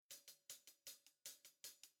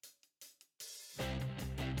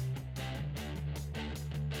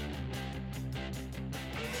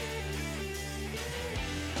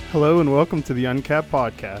Hello and welcome to the Uncapped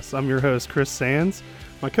Podcast. I'm your host, Chris Sands.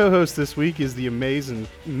 My co-host this week is the amazing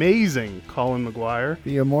Colin McGuire.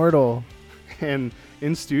 The immortal. And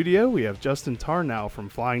in studio, we have Justin Tarnow from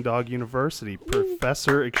Flying Dog University,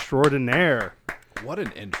 Professor Extraordinaire. What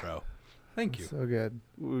an intro. Thank you. So good.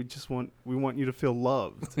 We want you to feel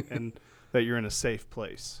loved and that you're in a safe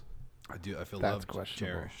place. I do. I feel That's loved,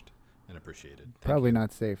 cherished, and appreciated. Probably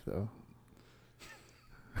not safe, though.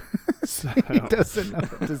 So, He doesn't know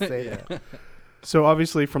what to say that. so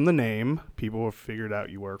obviously from the name, people have figured out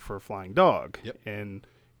you work for a Flying Dog. Yep. And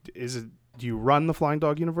do you run the Flying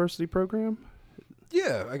Dog University program?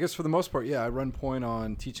 Yeah, I guess for the most part, yeah. I run point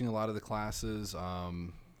on teaching a lot of the classes,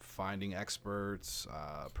 finding experts,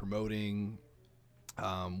 promoting.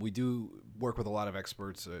 We do work with a lot of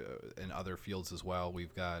experts in other fields as well.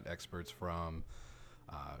 We've got experts from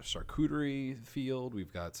charcuterie field.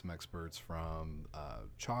 We've got some experts from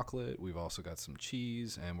chocolate. We've also got some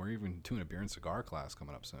cheese, and we're even doing a beer and cigar class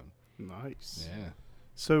coming up soon. Nice. Yeah.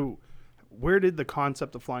 So where did the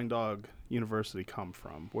concept of Flying Dog University come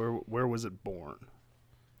from? Where was it born?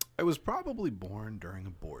 It was probably born during a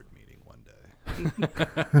board meeting one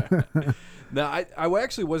day. No, I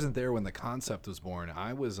actually wasn't there when the concept was born.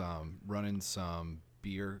 I was running some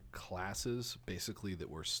beer classes, basically, that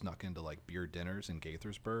were snuck into like beer dinners in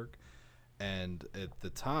Gaithersburg. And at the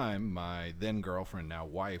time, my then girlfriend, now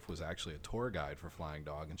wife, was actually a tour guide for Flying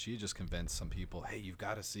Dog, and she just convinced some people, hey, you've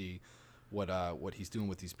got to see what he's doing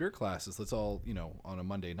with these beer classes. Let's all, on a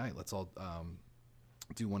Monday night, let's all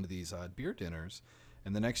do one of these beer dinners.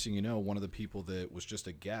 And the next thing you know, one of the people that was just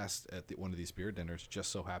a guest at one of these beer dinners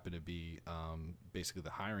just so happened to be basically the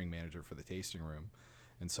hiring manager for the tasting room.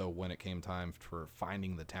 And so when it came time for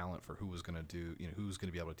finding the talent for who was going to do, who was going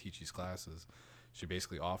to be able to teach these classes, she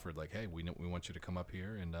basically offered like, hey, we want you to come up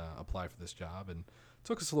here and apply for this job. And it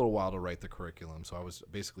took us a little while to write the curriculum. So I was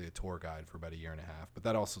basically a tour guide for about a year and a half. But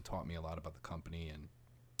that also taught me a lot about the company and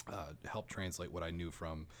helped translate what I knew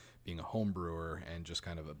from being a home brewer and just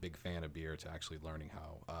kind of a big fan of beer to actually learning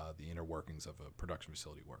how the inner workings of a production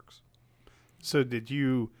facility works. So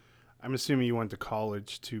I'm assuming you went to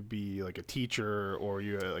college to be like a teacher, or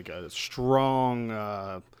you had like a strong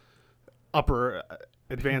upper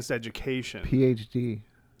advanced education. PhD.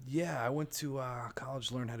 Yeah, I went to college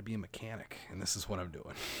to learn how to be a mechanic, and this is what I'm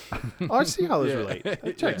doing. Oh, I see how those relate.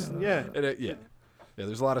 That checks. Yeah. Yeah,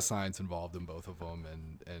 there's a lot of science involved in both of them,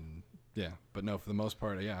 and yeah, but no, for the most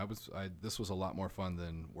part, yeah, this was a lot more fun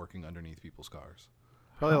than working underneath people's cars.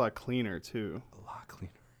 Probably a lot cleaner too. A lot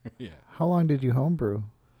cleaner. Yeah. How long did you homebrew?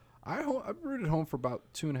 I brewed at home for about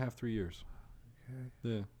 2.5, 3 years. Okay.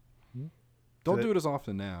 Yeah. Hmm. Don't do it as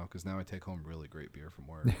often now, because now I take home really great beer from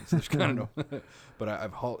work. So there's kind of but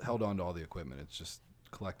I've held on to all the equipment. It's just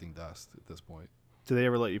collecting dust at this point. Do they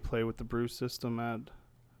ever let you play with the brew system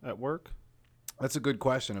at work? That's a good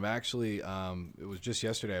question. I'm actually, it was just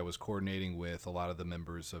yesterday, I was coordinating with a lot of the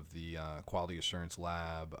members of the quality assurance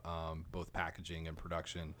lab, both packaging and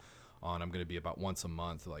production. I'm going to be about once a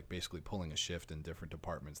month, like basically pulling a shift in different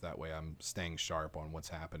departments. That way I'm staying sharp on what's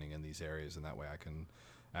happening in these areas, and that way I can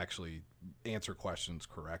actually answer questions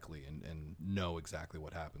correctly and know exactly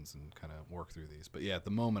what happens and kind of work through these. But yeah, at the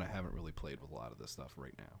moment I haven't really played with a lot of this stuff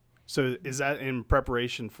right now. So is that in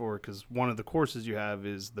preparation for, because one of the courses you have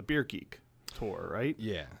is the Beer Geek tour, right?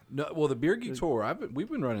 Yeah. No, well, the Beer Geek tour, we've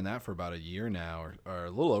been running that for about a year now, or a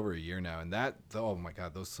little over a year now, and that, oh my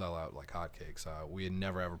God, those sell out like hotcakes. We had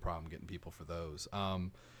never have a problem getting people for those.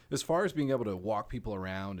 As far as being able to walk people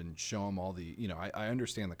around and show them all the, I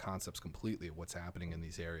understand the concepts completely of what's happening in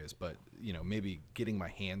these areas, but maybe getting my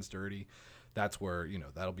hands dirty, that's where,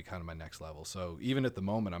 that'll be kind of my next level. So even at the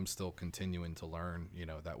moment, I'm still continuing to learn,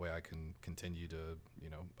 that way I can continue to,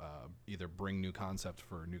 either bring new concepts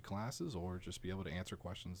for new classes or just be able to answer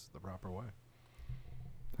questions the proper way.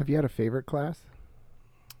 Have you had a favorite class?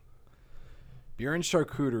 Beer and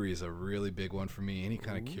charcuterie is a really big one for me. Any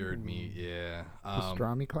kind of cured meat, yeah.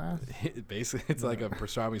 Pastrami class? Basically, it's like a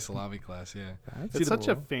pastrami salami class, yeah. It's such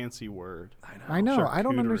a fancy word. I know. I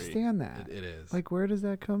don't Charcuterie. Understand that. It is. Like, where does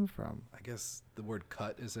that come from? I guess the word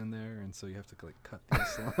cut is in there, and so you have to like cut these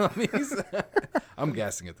salamis. I'm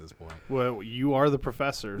guessing at this point. Well, you are the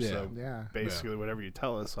professor, Yeah. so Yeah. basically whatever you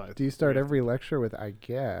tell us. Do you start every lecture with, I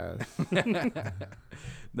guess?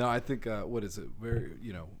 No, I think, what is it?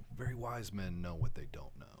 Very wise men know what they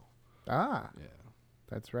don't know. Ah, Yeah.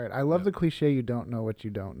 that's right. I love Yep. the cliche, you don't know what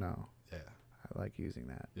you don't know. Yeah. I like using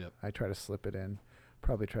that. Yep. I try to slip it in.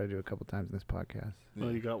 Probably try to do it a couple times in this podcast.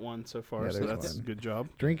 Well, you got one so far, Yeah, so there's that's one. a good job.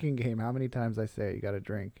 Drinking game. How many times I say it, you got to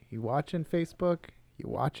drink? You watching Facebook? You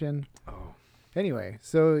watching? Oh. Anyway,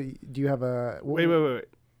 so do you have a... Wait.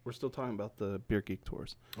 we're still talking about the Beer Geek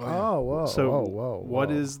tours. Oh, whoa. So whoa. what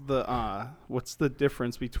is the what's the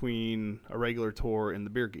difference between a regular tour and the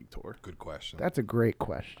Beer Geek tour? Good question. That's a great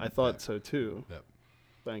question. I thought so too. Yep.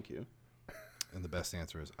 Thank you. And the best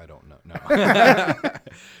answer is I don't know. No.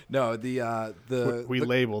 No, We the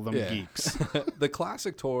label them yeah. geeks. The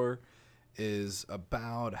classic tour is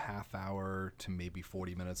about a half hour to maybe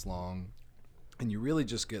 40 minutes long. And you really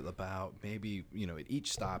just get about maybe, at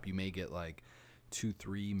each stop you may get like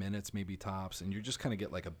 2-3 minutes maybe tops, and you just kind of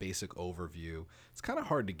get like a basic overview. It's kind of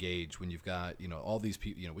hard to gauge when you've got, all these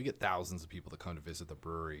people, we get thousands of people that come to visit the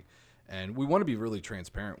brewery. And we want to be really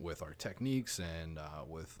transparent with our techniques and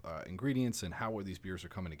with ingredients and how these beers are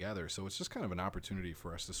coming together. So it's just kind of an opportunity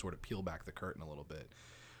for us to sort of peel back the curtain a little bit.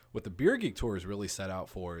 What the Beer Geek Tour is really set out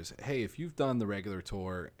for is, hey, if you've done the regular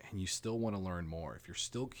tour and you still want to learn more, if you're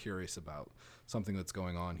still curious about something that's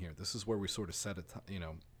going on here, this is where we sort of set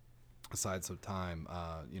aside some time,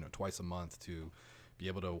 twice a month to be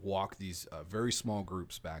able to walk these very small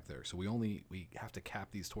groups back there. So we have to cap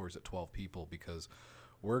these tours at 12 people because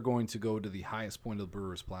we're going to go to the highest point of the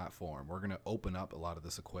brewer's platform. We're going to open up a lot of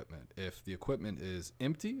this equipment. If the equipment is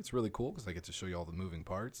empty, it's really cool because I get to show you all the moving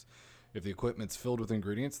parts. If the equipment's filled with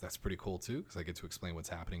ingredients, that's pretty cool too because I get to explain what's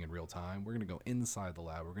happening in real time. We're going to go inside the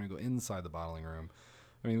lab. We're going to go inside the bottling room.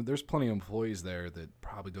 I mean, there's plenty of employees there that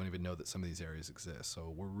probably don't even know that some of these areas exist.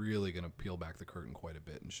 So we're really going to peel back the curtain quite a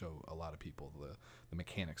bit and show a lot of people the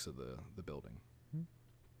mechanics of the building.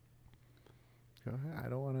 Go ahead. I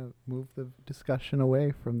don't want to move the discussion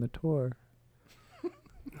away from the tour.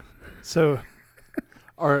 So,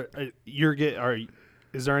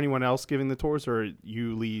 is there anyone else giving the tours, or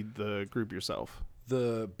you lead the group yourself?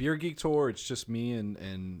 The Beer Geek Tour, it's just me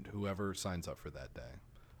and whoever signs up for that day.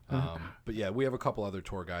 But yeah, we have a couple other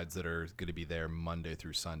tour guides that are going to be there Monday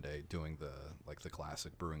through Sunday doing the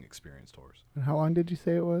classic brewing experience tours. And how long did you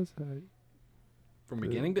say it was? From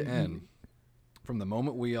beginning to end, from the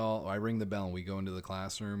moment I ring the bell and we go into the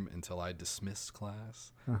classroom until I dismiss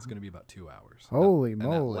class, it's going to be about 2 hours. Holy and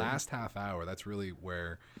moly. that last half hour, that's really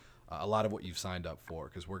where a lot of what you've signed up for,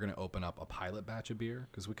 because we're going to open up a pilot batch of beer,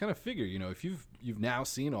 because we kind of figure, if you've now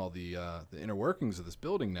seen all the inner workings of this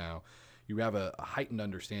building now, you have a heightened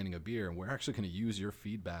understanding of beer, and we're actually going to use your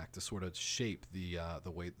feedback to sort of shape the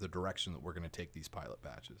direction that we're going to take these pilot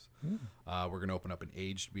batches. We're going to open up an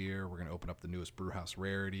aged beer. We're going to open up the newest Brewhouse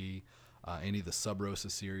Rarity, any of the Sub Rosa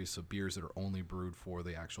series, so beers that are only brewed for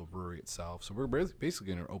the actual brewery itself. So we're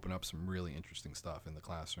basically going to open up some really interesting stuff in the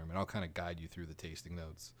classroom, and I'll kind of guide you through the tasting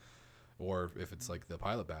notes. Or if it's like the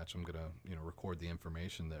pilot batch, I'm going to record the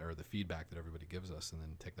information or the feedback that everybody gives us, and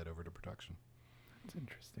then take that over to production. That's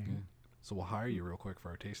interesting. Yeah. So we'll hire you real quick for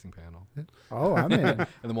our tasting panel. Oh, I'm in. And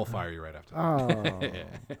then we'll fire you right after that. Oh. Yeah.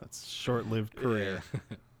 That's a short-lived career.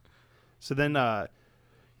 Yeah. So then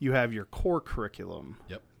you have your core curriculum.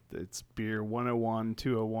 Yep. It's beer 101,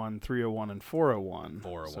 201, 301, and 401.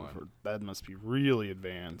 401. So that must be really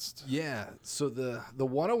advanced. Yeah. So the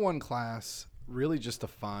 101 class really just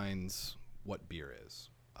defines what beer is.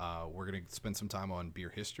 We're going to spend some time on beer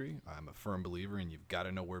history. I'm a firm believer in you've got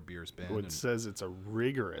to know where beer's been. It says it's a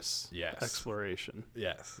rigorous Yes. exploration.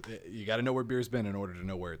 Yes. You got to know where beer's been in order to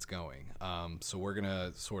know where it's going. So we're going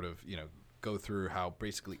to sort of, go through how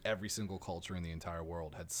basically every single culture in the entire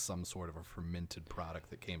world had some sort of a fermented product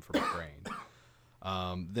that came from a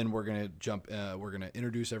grain. Then we're going to we're going to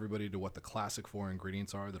introduce everybody to what the classic 4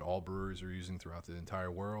 ingredients are that all brewers are using throughout the entire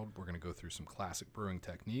world. We're going to go through some classic brewing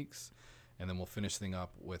techniques, and then we'll finish thing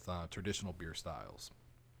up with traditional beer styles.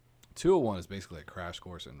 201 is basically a crash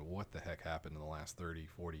course in what the heck happened in the last 30,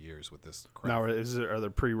 40 years with this crap. Now, are there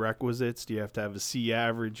prerequisites? Do you have to have a C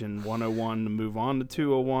average in 101 to move on to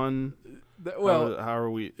 201? Well, how are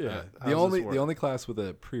we? yeah. How The does this work? only class with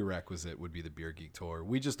a prerequisite would be the Beer Geek Tour.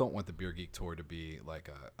 We just don't want the Beer Geek Tour to be like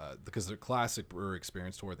because their classic brewer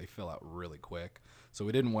experience tour, they fill out really quick. So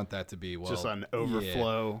we didn't want that to be just on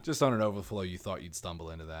overflow. Yeah, just on an overflow, you thought you'd stumble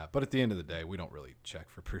into that. But at the end of the day, we don't really check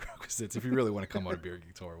for prerequisites. If you really want to come on a Beer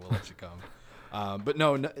Geek Tour, we'll let you come. But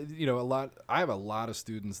no, I have a lot of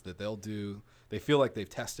students that they feel like they've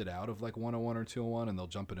tested out of like 101 or 201, and they'll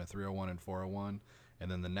jump into 301 and 401. And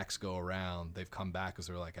then the next go around, they've come back because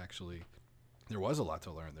they're like, actually, there was a lot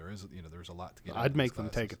to learn. There's a lot to get. I'd make them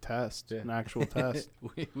take a test, an actual test.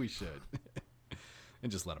 we should,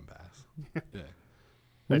 and just let them pass. Yeah.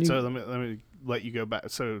 Right, so let me let you go back.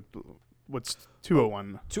 So, what's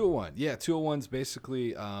 201? 201, yeah, 201's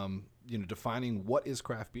basically defining what is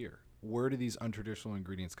craft beer. Where do these untraditional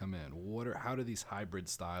ingredients come in? How do these hybrid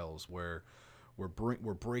styles where we're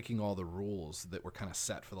breaking all the rules that were kind of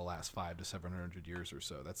set for the last 500 to 700 years or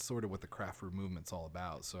so? That's sort of what the craft brew movement's all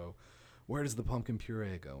about. So where does the pumpkin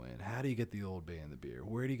puree go in? How do you get the Old Bay in the beer?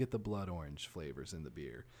 Where do you get the blood orange flavors in the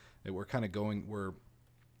beer? And we're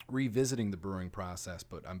revisiting the brewing process,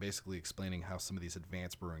 but I'm basically explaining how some of these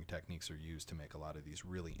advanced brewing techniques are used to make a lot of these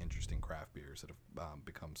really interesting craft beers that have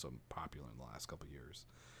become so popular in the last couple of years.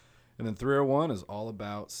 And then 301 is all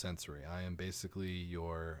about sensory. I am basically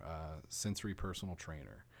your sensory personal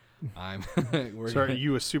trainer. So are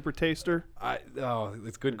you a super taster? It's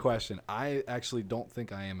a good question. I actually don't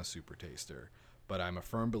think I am a super taster, but I'm a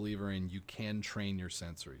firm believer in you can train your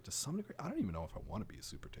sensory to some degree. I don't even know if I want to be a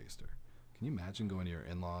super taster. Can you imagine going to your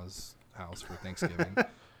in-laws' house for Thanksgiving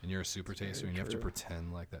and you're a super taster and you have to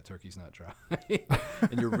pretend like that turkey's not dry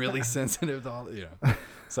and you're really sensitive to all,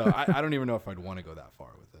 So I don't even know if I'd want to go that far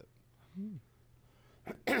with it.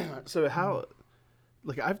 So how,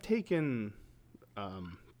 like I've taken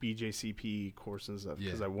BJCP courses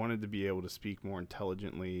because I wanted to be able to speak more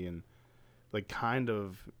intelligently and like kind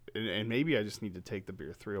of, and maybe I just need to take the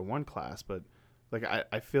Beer 301 class, but like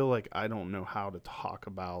I feel like I don't know how to talk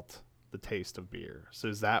about the taste of beer. So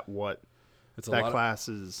is that what class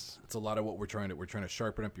is? It's a lot of what we're trying to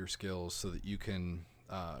sharpen up your skills so that you can.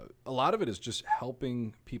 A lot of it is just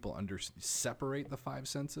helping people separate the five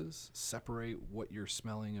senses, separate what you're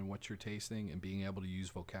smelling and what you're tasting, and being able to use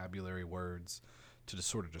vocabulary words to just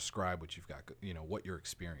sort of describe what you've got, what you're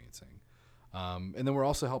experiencing. And then we're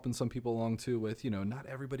also helping some people along too with, not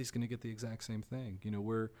everybody's going to get the exact same thing.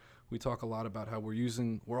 We talk a lot about how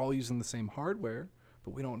we're all using the same hardware,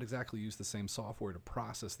 but we don't exactly use the same software to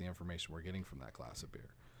process the information we're getting from that glass of beer.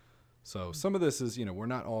 So some of this is, we're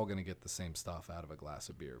not all going to get the same stuff out of a glass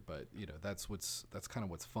of beer, but that's kind of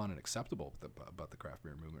what's fun and acceptable about the craft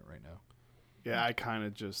beer movement right now. Yeah, I kind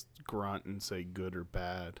of just grunt and say good or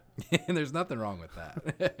bad. And there's nothing wrong with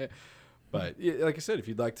that. But like I said, if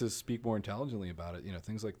you'd like to speak more intelligently about it,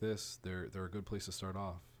 things like this, they're a good place to start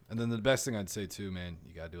off. And then the best thing I'd say too, man,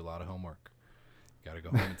 you got to do a lot of homework. You got to go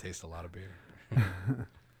home and taste a lot of beer.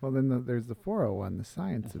 Well, then there's the 401, the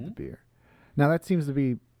science of the beer. Now that seems to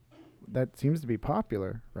be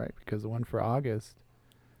popular, right? Because the one for August,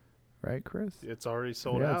 right, Chris? It's already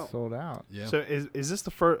sold Yeah, out. it's sold out. Yeah. So is this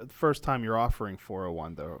the first time you're offering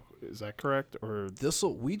 401 though? Is that correct? Or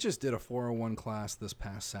We just did a 401 class this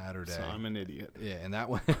past Saturday. so I'm an idiot. Yeah, and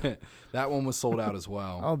that one was sold out as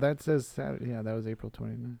well. Oh, that says Saturday. Yeah, that was April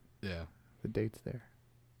 29th. Yeah. The date's there.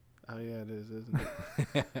 Oh yeah, it is, isn't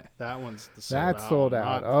it? That one's the sold That's out. sold one,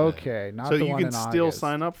 out. not Okay, not so the you one can in still August.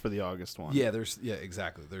 sign up for the August one. Yeah,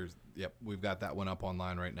 exactly. We've got that one up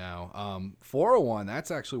online right now. 401, that's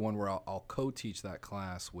actually one where I'll co-teach that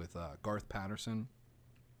class with Garth Patterson.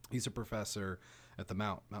 He's a professor at the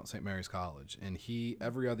Mount St. Mary's College, and he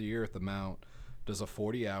every other year at the Mount does a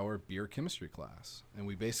 40-hour beer chemistry class, and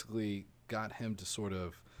we basically got him to sort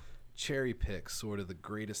of cherry pick sort of the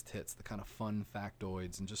greatest hits, the kind of fun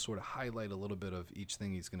factoids, and just sort of highlight a little bit of each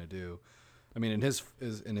thing he's going to do. I mean, in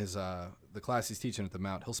the class he's teaching at the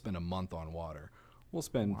Mount, he'll spend a month on water. We'll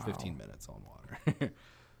spend 15 minutes on water.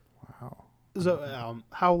 Wow. So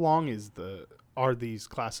how long are these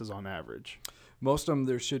classes on average? Most of them,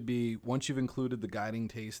 there should be, once you've included the guided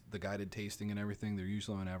tasting and everything, they're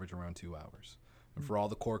usually on average around 2 hours. And for all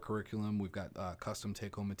the core curriculum, we've got custom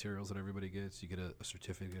take-home materials that everybody gets. You get a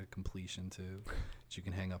certificate of completion, too, that you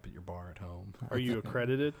can hang up at your bar at home. Are you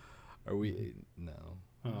accredited? Are we? No.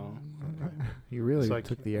 Oh, You really So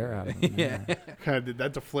took the air out of it. Yeah. kind of did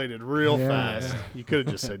that deflated real Yeah. fast. You could have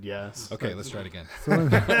just said yes. Okay, let's try it again.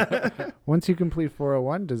 So once you complete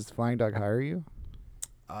 401, does Flying Dog hire you?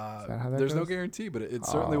 that how that There's no goes? guarantee, but it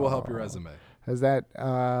certainly will help your Oh. resume. Has that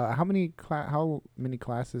how many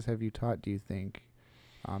classes have you taught, do you think,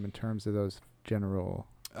 in terms of those general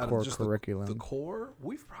core Just curriculum? The core,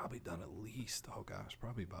 we've probably done at least,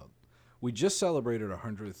 probably about. We just celebrated our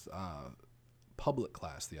 100th public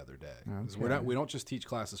class the other day. 'Cause Okay. we don't just teach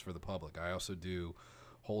classes for the public. I also do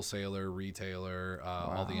wholesaler, retailer,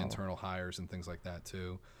 all the Wow. internal hires and things like that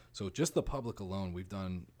too. So just the public alone, we've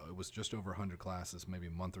done. It was just over 100 classes, maybe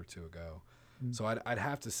a month or two ago. So I'd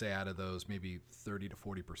have to say out of those, maybe 30 to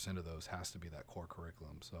 40% of those has to be that core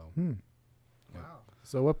curriculum. So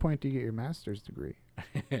So at what point do you get your master's degree?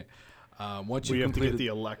 once We you have to completed get the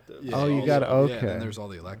elective. Oh, you got also- okay. Yeah, then there's all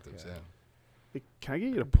the electives. Yeah. Hey, can I get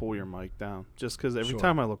you to pull your mic down? Just because every Sure.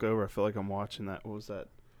 time I look over, I feel like I'm watching that. What was that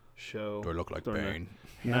show? Do I look like Don't know. Bane?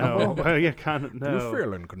 No, well, yeah, kind of. Do you No,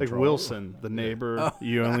 feel in like control? Wilson, the neighbor. Oh.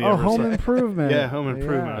 You only Oh, ever Home see. Improvement. Yeah, Home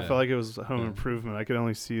Improvement. I Yeah. felt like it was Home Yeah. Improvement. I could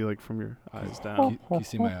only see like from your eyes Can down. you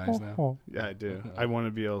see my eyes now? Yeah, I do. I want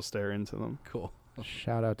to be able to stare into them. Cool.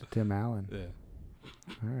 Shout out to Tim Allen. Yeah.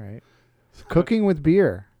 All right. Cooking with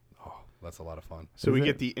beer. Oh, that's a lot of fun. So Is we it?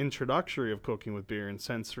 get the introductory of cooking with beer and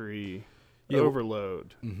sensory.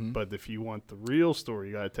 overload. Mm-hmm. But if you want the real story,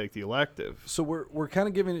 you got to take the elective. So we're kind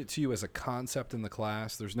of giving it to you as a concept in the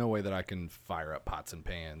class. There's no way that I can fire up pots and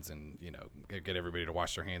pans and, get everybody to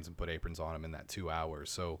wash their hands and put aprons on them in that 2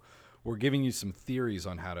 hours. So we're giving you some theories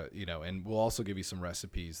on how to, and we'll also give you some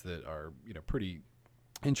recipes that are, pretty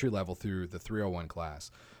entry level through the 301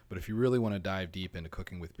 class. But if you really want to dive deep into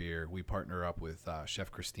cooking with beer, we partner up with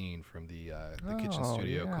Chef Christine from the Kitchen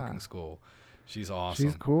Studio Cooking School. She's awesome.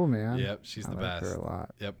 She's cool, man. Yep, she's the best. I like her a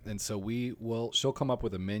lot. Yep, and so she'll come up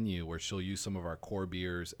with a menu where she'll use some of our core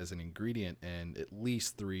beers as an ingredient in at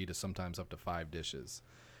least 3 to sometimes up to 5 dishes.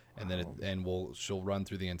 And then she'll run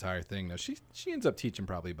through the entire thing. Now she ends up teaching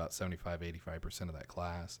probably about 75-85% of that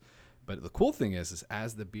class. But the cool thing is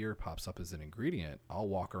as the beer pops up as an ingredient, I'll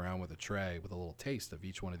walk around with a tray with a little taste of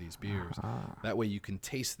each one of these beers. That way you can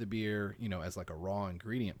taste the beer, as like a raw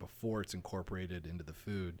ingredient before it's incorporated into the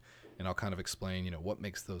food. And I'll kind of explain, what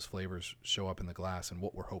makes those flavors show up in the glass and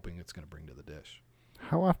what we're hoping it's going to bring to the dish.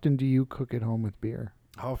 How often do you cook at home with beer?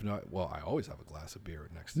 How often? I always have a glass of beer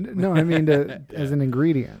next to me. No, I mean as an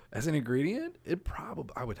ingredient. As an ingredient,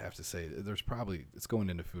 I would have to say it's going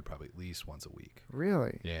into food probably at least once a week.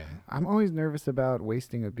 Really? Yeah. I'm always nervous about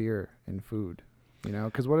wasting a beer in food.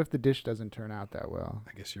 Because what if the dish doesn't turn out that well?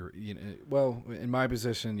 I guess well, in my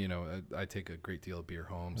position, I take a great deal of beer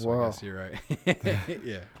home, so I guess you're right.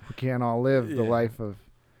 Yeah. We can't all live the life of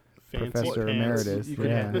Fancy Professor pants. Emeritus. You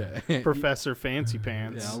can have Professor Fancy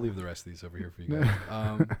Pants. Yeah, I'll leave the rest of these over here for you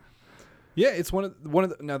guys. Yeah, it's one of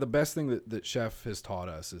the best thing that Chef has taught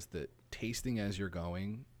us is that tasting as you're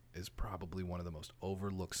going is probably one of the most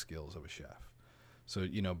overlooked skills of a chef. So,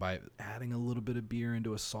 by adding a little bit of beer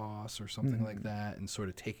into a sauce or something like that and sort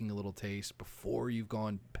of taking a little taste before you've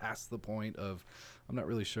gone past the point of, I'm not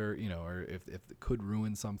really sure, or if it could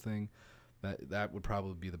ruin something, that would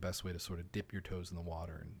probably be the best way to sort of dip your toes in the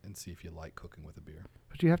water and see if you like cooking with a beer.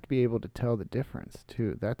 But you have to be able to tell the difference,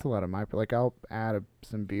 too. That's a lot of I'll add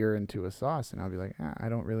some beer into a sauce, and I'll be like, I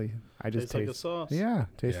don't really, I just taste like a sauce. Yeah,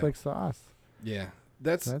 tastes like sauce. Yeah,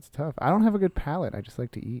 that's tough. I don't have a good palate. I just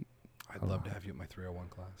like to eat. I'd love to have you at my 301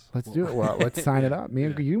 class. Let's do it. Well, let's sign it up. Me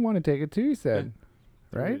and you want to take it too, you said.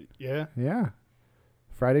 Right? Yeah. Yeah.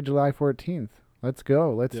 Friday, July 14th. Let's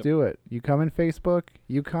go. Let's do it. You coming, Facebook?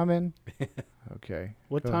 You coming? Okay.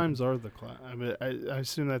 What times are the class? I mean, I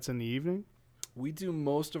assume that's in the evening? We do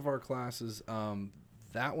most of our classes.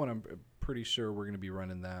 That one, I'm pretty sure we're going to be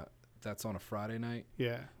running that. That's on a Friday night.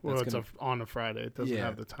 Yeah. Well, it's on a Friday. It doesn't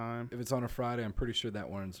have the time. If it's on a Friday, I'm pretty sure that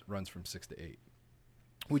one runs from 6 to 8.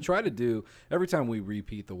 We try to do, every time we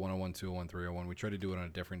repeat the 101, 201, 301, we try to do it on a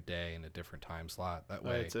different day and a different time slot. That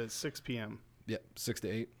way. It's at 6 p.m. Yep, 6 to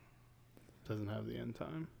 8. Doesn't have the end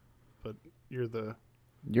time. But you're the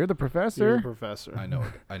professor? You're the professor. I know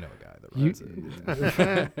a guy that runs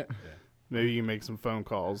it. Maybe you can make some phone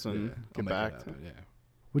calls and get back to Yeah.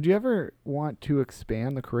 Would you ever want to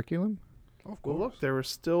expand the curriculum? Of course. Well, look, there was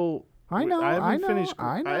still... I know. I haven't finished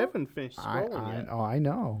I scrolling yet. I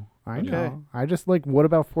know. Okay. know. I just what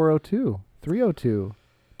about 402, 302,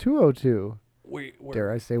 202?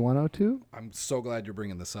 Dare I say 102? I'm so glad you're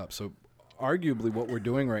bringing this up. So arguably what we're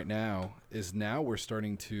doing right now is we're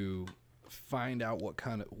starting to find out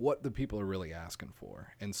what the people are really asking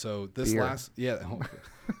for. And so this Beer.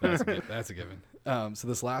 that's a given. So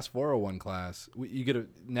this last 401 class, you get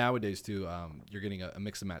nowadays too, you're getting a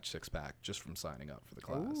mix and match 6-pack just from signing up for the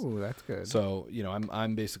class. Ooh, that's good. So,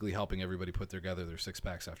 I'm basically helping everybody put together their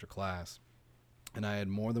 6-packs after class. And I had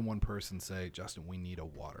more than one person say, Justin, we need a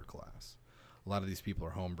water class. A lot of these people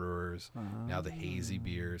are home brewers. Now the hazy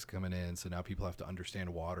beers coming in, so now people have to understand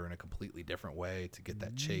water in a completely different way to get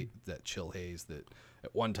that chill haze that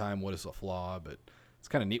at one time was a flaw, but it's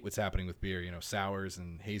kind of neat what's happening with beer. Sours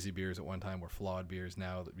and hazy beers at one time were flawed beers.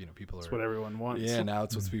 Now that people are. That's what everyone wants. Yeah, now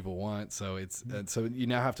it's what people want. So so you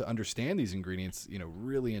now have to understand these ingredients,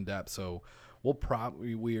 really in depth. So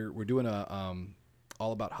we're doing a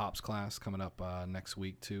all about hops class coming up next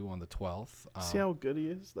week too on the 12th. See how good he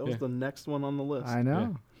is? That was the next one on the list. I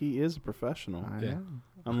know. He is a professional. I know.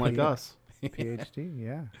 Unlike us. PhD,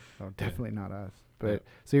 yeah. Oh, definitely not us. But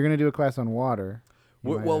so you're going to do a class on water.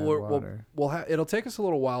 It'll take us a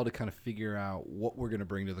little while to kind of figure out what we're going to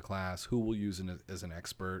bring to the class, who we'll use as an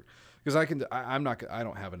expert, because I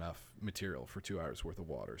don't have enough material for 2 hours worth of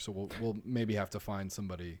water, so we'll maybe have to find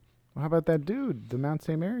somebody. Well, how about that dude, the Mount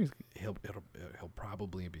St. Mary's? He'll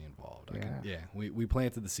probably be involved. Yeah. We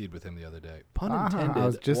planted the seed with him the other day. Pun intended. I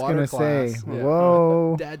was just going to say,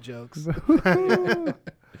 whoa. Dad jokes.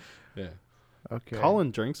 Yeah. Okay.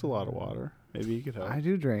 Colin drinks a lot of water. Maybe you could help. I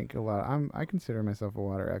do drink a lot. I consider myself a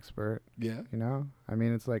water expert. Yeah. I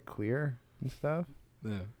mean, it's like clear and stuff.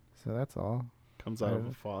 Yeah. So that's all. Comes out of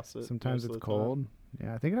a faucet. Sometimes most it's of the time. cold.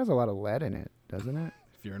 Yeah, I think it has a lot of lead in it, doesn't it?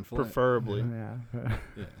 If you're in Flint. Preferably. Yeah.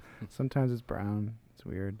 Yeah. Sometimes it's brown. It's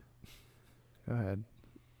weird. Go ahead.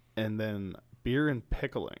 And then beer and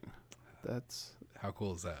pickling. How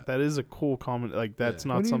cool is that? That is a cool comment. Like, that's Yeah.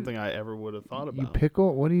 not What do you- something I ever would have thought You about.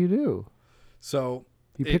 pickle? What do you do? So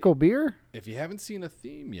You It- pickle beer? if you haven't seen a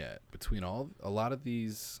theme yet between a lot of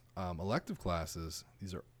these elective classes,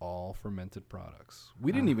 these are all fermented products.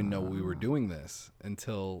 We didn't even know we were doing this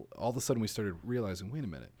until all of a sudden we started realizing, wait a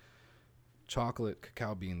minute,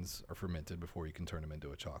 cacao beans are fermented before you can turn them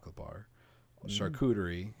into a chocolate bar.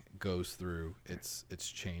 Charcuterie goes through its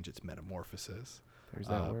change, its metamorphosis. There's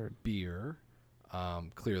that word. Beer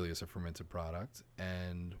clearly is a fermented product.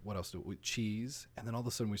 And what else do we? Cheese. And then all of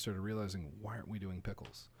a sudden we started realizing, why aren't we doing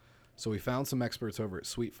pickles? So we found some experts over at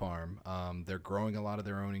Sweet Farm. They're growing a lot of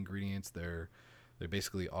their own ingredients. They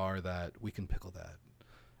basically are that we can pickle that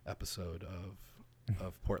episode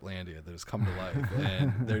of Portlandia that has come to life.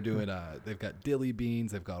 And they're doing they've got dilly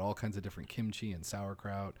beans, they've got all kinds of different kimchi and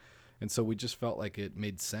sauerkraut. And so we just felt like it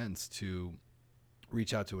made sense to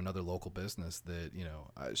reach out to another local business that, you know,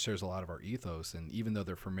 shares a lot of our ethos. And even though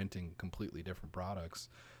they're fermenting completely different products,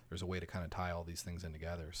 there's a way to kind of tie all these things in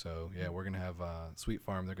together. So yeah, we're going to have Sweet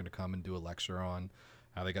Farm. They're going to come and do a lecture on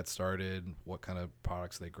how they got started, what kind of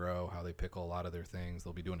products they grow, how they pickle a lot of their things.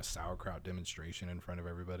 They'll be doing a sauerkraut demonstration in front of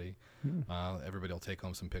everybody. Everybody will take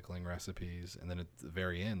home some pickling recipes. And then at the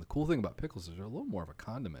very end, the cool thing about pickles is they're a little more of a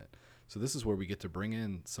condiment. So this is where we get to bring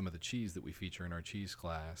in some of the cheese that we feature in our cheese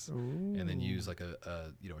class, and then use like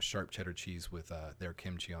a sharp cheddar cheese with their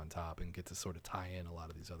kimchi on top, and get to sort of tie in a lot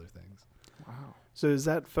of these other things. Wow. So is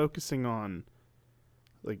that focusing on,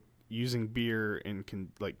 like, using beer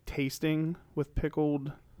and like tasting with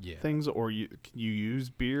pickled Yeah. things, or you use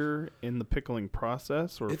beer in the pickling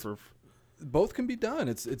process, or It's- for Both can be done.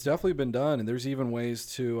 It's definitely been done, and there's even ways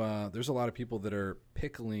to. There's a lot of people that are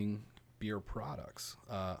pickling beer products.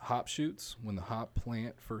 Hop shoots, when the hop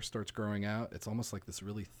plant first starts growing out, it's almost like this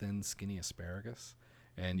really thin, skinny asparagus,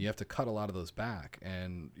 and you have to cut a lot of those back.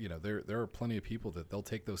 And you know, there are plenty of people that they'll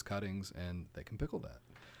take those cuttings and they can pickle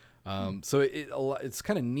that. So it's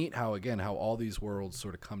kind of neat how all these worlds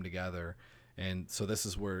sort of come together. And so this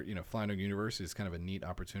is where, you know, Flying Dog University is kind of a neat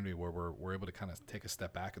opportunity where we're able to kind of take a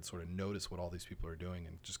step back and sort of notice what all these people are doing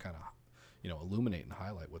and just kind of, you know, illuminate and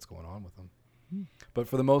highlight what's going on with them. But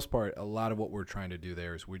for the most part, a lot of what we're trying to do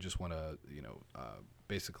there is we just want to, you know,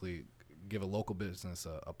 basically give a local business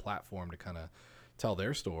a platform to kind of tell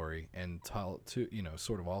their story and you know,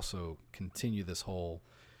 sort of also continue this whole,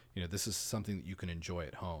 you know, this is something that you can enjoy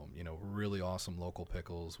at home. You know, really awesome local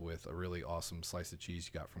pickles with a really awesome slice of cheese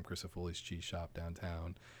you got from Chris Foley's Cheese Shop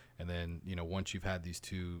downtown. And then, you know, once you've had these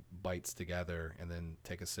two bites together and then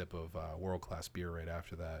take a sip of world-class beer right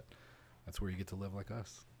after that, that's where you get to live like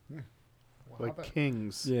us. like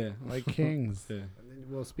kings. Yeah. Like kings. Yeah.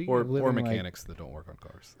 Well, speaking Or of living mechanics that don't work on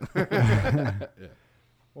cars.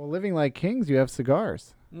 well, living like kings, you have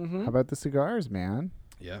cigars. Mm-hmm. How about the cigars, man?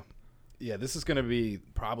 Yeah. Yeah, this is going to be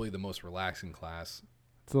probably the most relaxing class.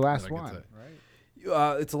 It's the last I can one, say.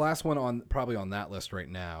 right? It's the last one probably on that list right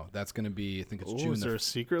now. That's going to be, I think it's Ooh, June. is there a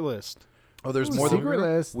secret list? Oh, there's Ooh, more than secret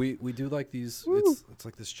list. we do like these. Woo. It's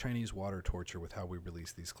like this Chinese water torture with how we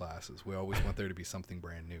release these classes. We always want there to be something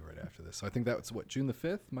brand new right after this. So I think that's what, June the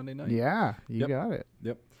 5th, Monday night. Yeah, you Yep. got it.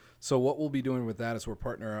 Yep. So what we'll be doing with that is we're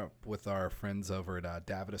partnering up with our friends over at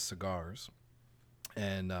Davidas Cigars,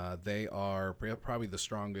 and they are probably the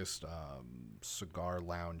strongest cigar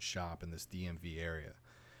lounge shop in this DMV area.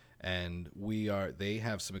 And they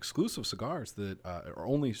have some exclusive cigars that are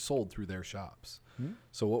only sold through their shops.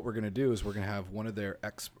 So what we're going to do is we're going to have one of their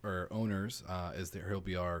owners he'll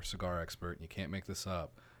be our cigar expert. And you can't make this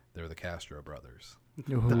up. They're the Castro brothers.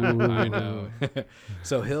 I know.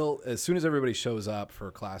 So as soon as everybody shows up for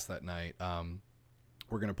a class that night,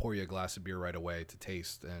 we're going to pour you a glass of beer right away to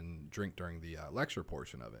taste and drink during the lecture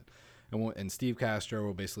portion of it. And Steve Castro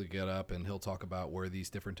will basically get up and he'll talk about where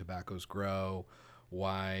these different tobaccos grow,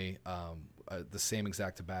 why the same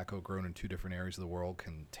exact tobacco grown in two different areas of the world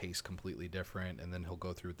can taste completely different. And then he'll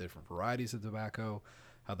go through different varieties of tobacco,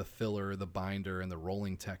 how the filler, the binder, and the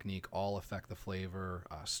rolling technique all affect the flavor,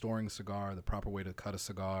 storing cigar, the proper way to cut a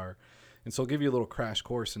cigar. And so I'll give you a little crash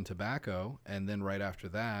course in tobacco. And then right after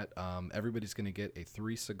that, everybody's going to get a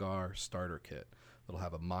 3-cigar starter kit. It'll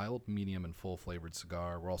have a mild, medium, and full flavored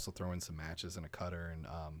cigar. We're also throwing some matches and a cutter and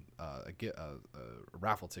a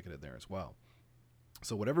raffle ticket in there as well.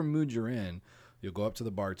 So whatever mood you're in, you'll go up to the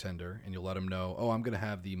bartender and you'll let him know, oh, I'm going to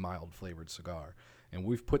have the mild flavored cigar. And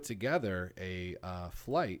we've put together a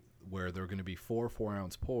flight where there are going to be 4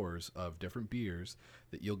 4-ounce pours of different beers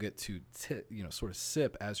that you'll get to sort of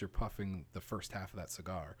sip as you're puffing the first half of that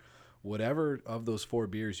cigar. Whatever of those 4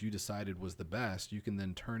 beers you decided was the best, you can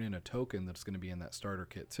then turn in a token that's going to be in that starter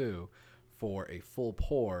kit too, for a full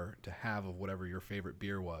pour to have of whatever your favorite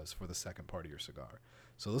beer was for the second part of your cigar.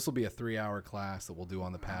 So this will be a 3-hour class that we'll do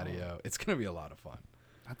on the patio. It's going to be a lot of fun.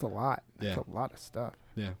 That's a lot. That's Yeah. a lot of stuff.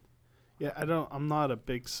 Yeah. Yeah, I'm not a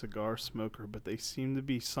big cigar smoker, but they seem to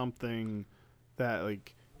be something that,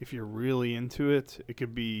 like, if you're really into it, it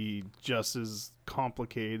could be just as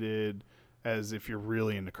complicated as if you're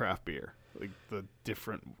really into craft beer. Like the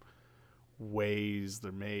different ways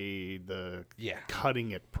they're made, the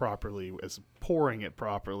cutting it properly, as pouring it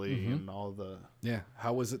properly, and all the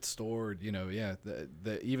how was it stored?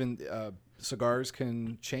 Even cigars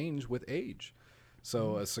can change with age.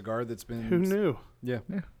 So a cigar that's been who knew? Yeah.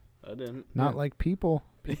 I didn't. Not like people.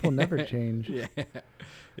 People never change.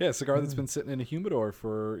 Yeah, a cigar that's been sitting in a humidor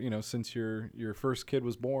for, since your first kid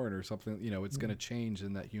was born or something, it's going to change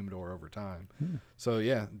in that humidor over time. So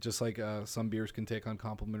yeah, just like some beers can take on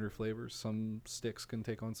complementary flavors, some sticks can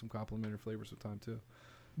take on some complementary flavors with time too.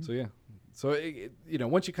 So yeah, so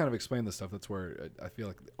once you kind of explain this stuff, that's where I feel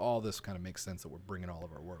like all this kind of makes sense that we're bringing all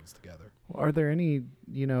of our worlds together. Are there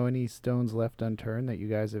any stones left unturned that you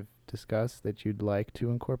guys have discussed that you'd like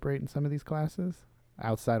to incorporate in some of these classes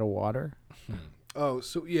outside of water? Oh,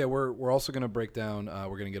 so yeah, we're also going to break down.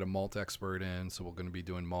 We're going to get a malt expert in, so we're going to be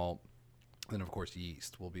doing malt. Then of course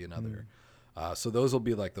yeast will be another. So those will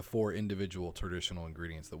be like the 4 individual traditional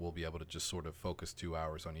ingredients that we'll be able to just sort of focus 2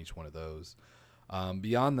 hours on each one of those.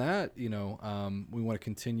 Beyond that, we want to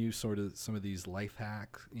continue sort of some of these life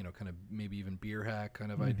hack, kind of maybe even beer hack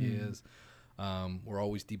kind of ideas. We're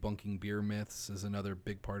always debunking beer myths is another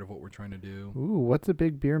big part of what we're trying to do. Ooh, what's a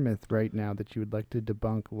big beer myth right now that you would like to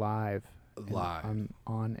debunk live?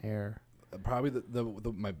 On air? Probably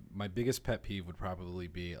my biggest pet peeve would probably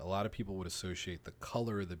be a lot of people would associate the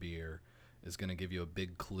color of the beer is going to give you a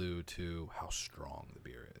big clue to how strong the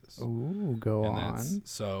beer is. Ooh, go on.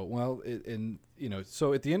 So, well,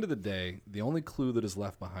 so at the end of the day, the only clue that is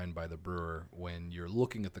left behind by the brewer when you're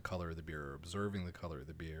looking at the color of the beer or observing the color of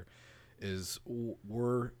the beer is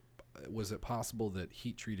was it possible that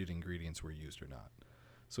heat-treated ingredients were used or not?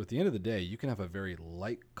 So at the end of the day, you can have a very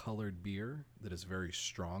light-colored beer that is very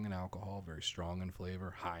strong in alcohol, very strong in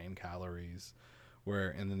flavor, high in calories,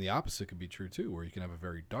 and then the opposite could be true too, where you can have a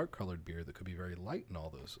very dark-colored beer that could be very light in all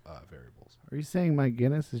those variables. Are you saying my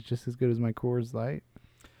Guinness is just as good as my Coors Light?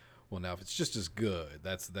 Well, now if it's just as good,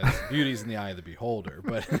 that's beauty's in the eye of the beholder.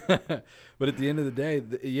 But but at the end of the day,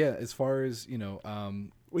 as far as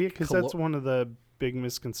because that's one of the big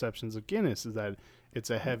misconceptions of Guinness is that it's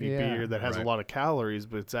a heavy beer that has a lot of calories,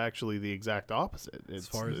 but it's actually the exact opposite. It's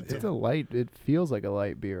a light. It feels like a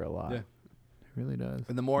light beer a lot. Yeah. It really does.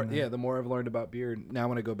 And the more I've learned about beer, now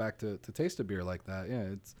when I go back to taste a beer like that,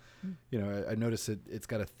 it's I notice it's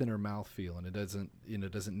got a thinner mouthfeel and it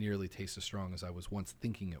doesn't nearly taste as strong as I was once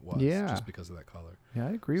thinking it was. Yeah. Just because of that color. Yeah,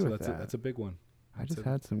 I agree with that. That's a big one. I just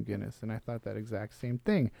had some Guinness and I thought that exact same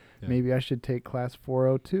thing. Yeah. Maybe I should take class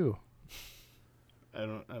 402. I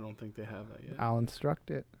don't think they have that yet. I'll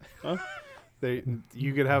instruct it. Huh?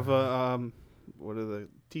 You could have a what are the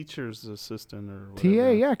teacher's assistant or whatever. TA,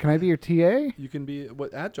 yeah. Can I be your TA? You can be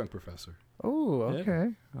adjunct professor. Oh,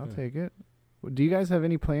 okay. I'll take it. Do you guys have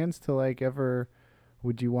any plans to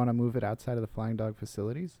would you want to move it outside of the Flying Dog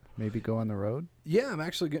facilities? Maybe go on the road? Yeah, I'm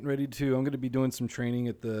actually getting ready to. I'm going to be doing some training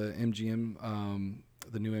at the MGM,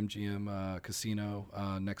 the new MGM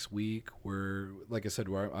casino next week. Where, like I said,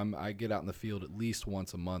 I get out in the field at least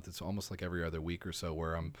once a month. It's almost like every other week or so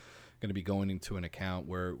where I'm going to be going into an account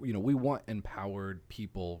where we want empowered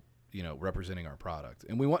people representing our product,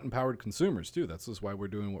 and we want empowered consumers too. That's just why we're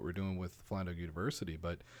doing what we're doing with Flying Dog University.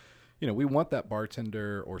 But we want that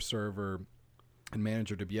bartender or server and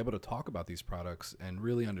manager to be able to talk about these products and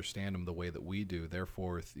really understand them the way that we do.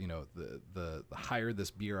 Therefore, the higher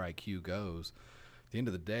this beer IQ goes, at the end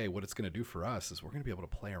of the day, what it's going to do for us is we're going to be able to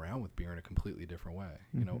play around with beer in a completely different way.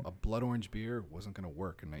 Mm-hmm. A blood orange beer wasn't going to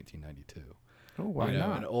work in 1992. Oh, why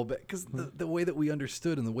not? Because the way that we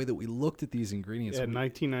understood and the way that we looked at these ingredients. Yeah, in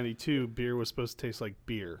 1992, beer was supposed to taste like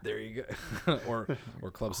beer. There you go. or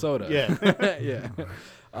club soda. Yeah.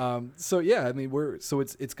 Yeah. So yeah, I mean,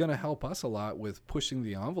 it's going to help us a lot with pushing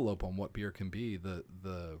the envelope on what beer can be.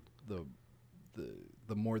 The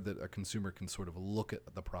more that a consumer can sort of look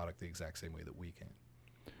at the product the exact same way that we can.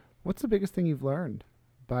 What's the biggest thing you've learned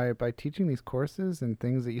by teaching these courses and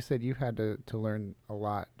things that you said you had to learn a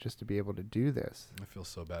lot just to be able to do this. I feel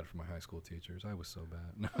so bad for my high school teachers. I was so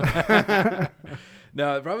bad.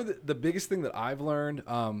 No, probably the biggest thing that I've learned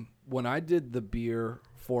when I did the beer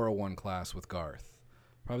 401 class with Garth,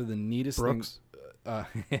 probably the neatest Brooks?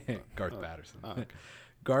 thing. Garth Patterson. Okay.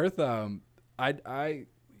 Garth,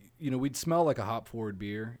 we'd smell like a hop forward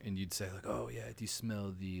beer, and you'd say like, "Oh yeah, do you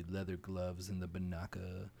smell the leather gloves and the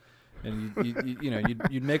banaka?" And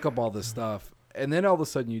you'd make up all this stuff, and then all of a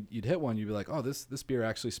sudden you'd hit one, you'd be like, "Oh, this beer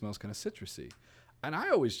actually smells kind of citrusy." And I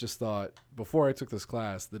always just thought before I took this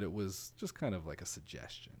class that it was just kind of like a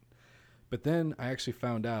suggestion. But then I actually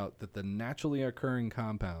found out that the naturally occurring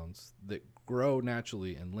compounds that grow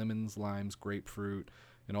naturally in lemons, limes, grapefruit,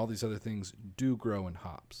 and all these other things do grow in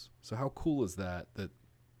hops. So how cool is that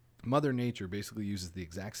Mother Nature basically uses the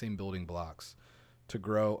exact same building blocks to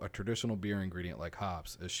grow a traditional beer ingredient like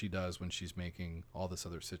hops as she does when she's making all this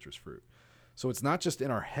other citrus fruit. So it's not just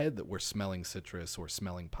in our head that we're smelling citrus or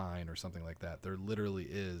smelling pine or something like that. There literally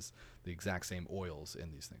is the exact same oils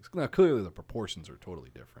in these things. Now, clearly the proportions are totally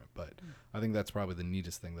different, but I think that's probably the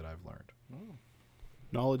neatest thing that I've learned.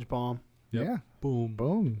 Knowledge bomb. Yep. Yeah.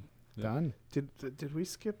 Boom. Yep. Done. Did we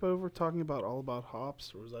skip over talking about all about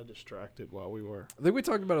hops, or was I distracted while we were? I think we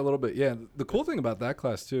talked about it a little bit. Yeah. The cool thing about that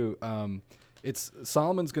class too, it's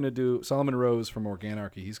Solomon Rose from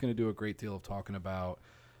Organarchy. He's going to do a great deal of talking about,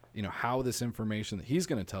 how this information that he's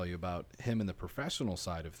going to tell you about him in the professional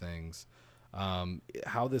side of things,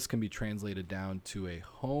 how this can be translated down to a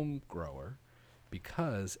home grower,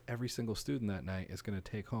 because every single student that night is going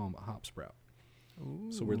to take home a hop sprout.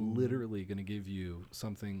 Ooh. So we're literally going to give you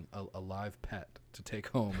something, a live pet to take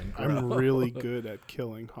home and grow. I'm really good at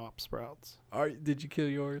killing hop sprouts. Did you kill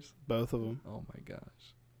yours? Both of them. Oh my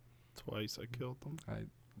gosh. Twice I killed them.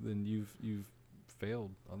 Then you've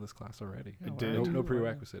failed on this class already. I did. No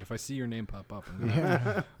prerequisite. If I see your name pop up,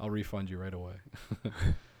 I'll refund you right away.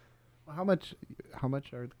 Well, how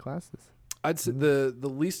much are the classes? I'd say the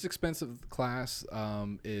least expensive class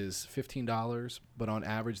is $15, but on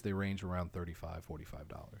average they range around $35, $45.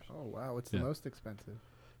 Oh wow, what's the most expensive?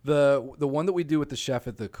 The one that we do with the chef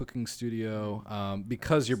at the cooking studio,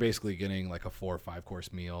 because you're basically getting like a 4 or 5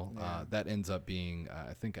 course meal, that ends up being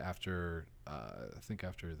I think after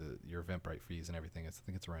your Eventbrite fees and everything, I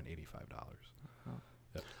think it's around $85. Oh.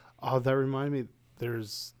 Yep. Oh, that reminded me.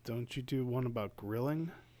 Don't you do one about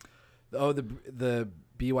grilling? Oh, the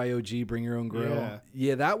BYOG, Bring Your Own Grill.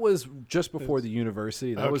 Yeah, that was just before the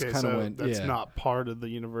university. That was kind of when that's not part of the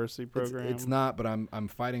university program. It's not, but I'm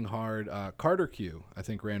fighting hard. Carter Q, I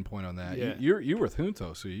think, ran point on that. Yeah. You were with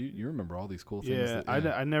Junto, so you remember all these cool things. Yeah,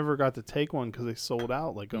 I never got to take one because they sold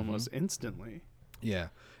out like almost instantly. Yeah.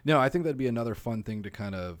 No, I think that'd be another fun thing to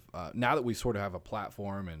kind of now that we sort of have a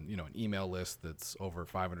platform and an email list that's over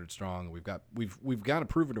 500 strong. We've got to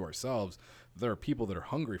prove it to ourselves. There are people that are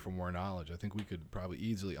hungry for more knowledge. I think we could probably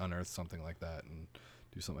easily unearth something like that and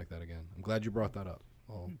do something like that again. I'm glad you brought that up.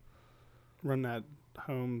 Run that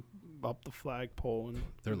home up the flagpole, and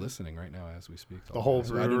they're listening right now as we speak. The whole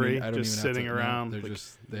brewery I don't just even have sitting to, around. No,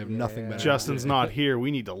 they have nothing better. Justin's not here.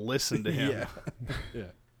 We need to listen to him. Yeah.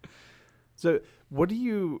 So, what do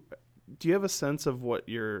you have a sense of what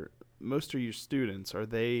most of your students, are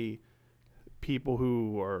they people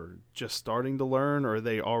who are just starting to learn, or are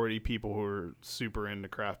they already people who are super into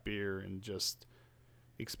craft beer and just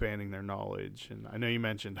expanding their knowledge? And I know you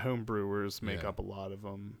mentioned home brewers make up a lot of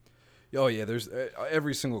them. Oh yeah, there's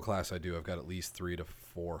every single class I do, I've got at least 3 to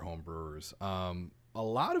 4 home brewers. A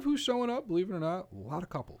lot of who's showing up, believe it or not, a lot of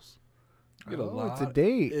couples. It's a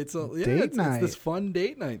date. It's a date night. It's this fun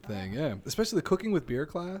date night thing. Yeah, especially the cooking with beer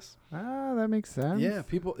class. Ah, that makes sense. Yeah,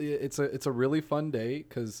 people. It's a really fun date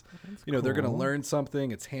because they're gonna learn something.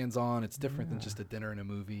 It's hands on. It's different than just a dinner and a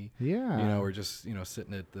movie. Yeah. Or just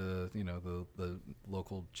sitting at the the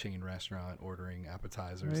local chain restaurant ordering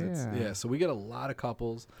appetizers. Yeah. So we get a lot of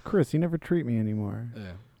couples. Chris, you never treat me anymore.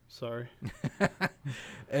 Yeah. Sorry.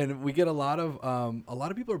 And we get a lot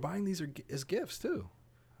of people are buying these as gifts too.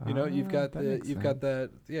 You've got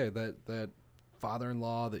that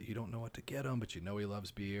father-in-law that you don't know what to get him, but he loves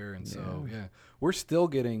beer, and so we're still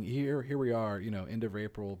getting here we are, end of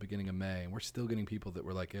April, beginning of May, and we're still getting people that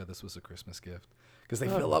were like, this was a Christmas gift, because they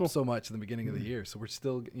fill up so much in the beginning of the year. So we're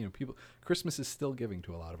still, people, Christmas is still giving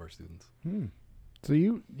to a lot of our students. So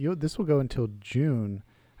you this will go until June.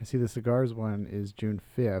 I see the cigars one is June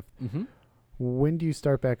 5th. Mm-hmm. When do you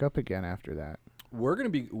start back up again after that?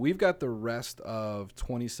 We've got the rest of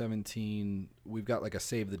 2017. We've got like a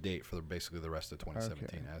save the date for basically the rest of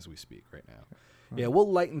 2017 as we speak right now. Yeah,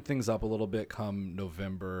 we'll lighten things up a little bit come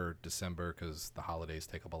November, December, because the holidays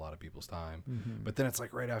take up a lot of people's time. Mm-hmm. But then it's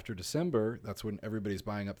like right after December, that's when everybody's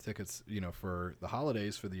buying up tickets, for the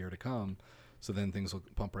holidays for the year to come. So then things will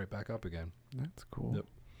pump right back up again. That's cool. Yep.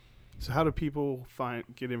 So how do people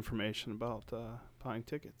get information about buying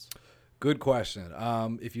tickets? Good question.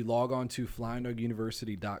 If you log on to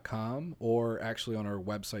flyingdoguniversity.com or actually on our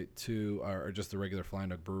website too, or just the regular Flying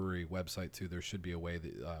Dog Brewery website too, there should be a way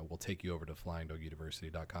that will take you over to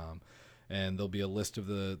flyingdoguniversity.com. And there'll be a list of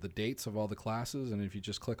the dates of all the classes. And if you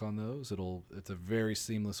just click on those, it's a very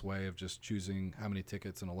seamless way of just choosing how many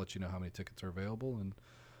tickets, and it'll let you know how many tickets are available. And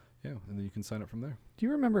and then you can sign up from there. Do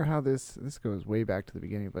you remember how this goes way back to the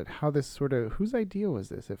beginning, but how this sort of, whose idea was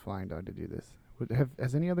this at Flying Dog to do this?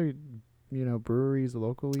 Has any other breweries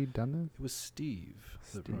locally done this? It was Steve.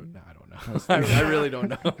 Steve? No, I don't know. I really don't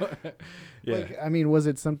know. Yeah. Like, I mean, was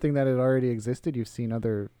it something that had already existed? You've seen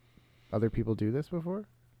other people do this before?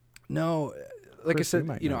 No, like Chris, I you said,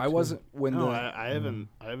 might know I too. wasn't when No, the I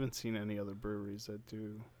haven't seen any other breweries that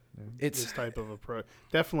do it's this type of approach.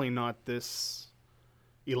 Definitely not this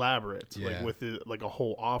elaborate, Yeah. like with like a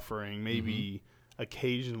whole offering. Maybe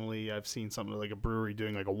occasionally I've seen something like a brewery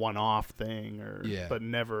doing like a one-off thing, but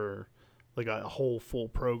never like a whole full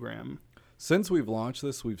program. Since we've launched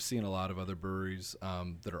this, we've seen a lot of other breweries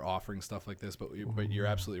that are offering stuff like this. But you're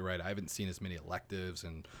absolutely right. I haven't seen as many electives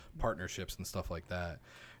and partnerships and stuff like that.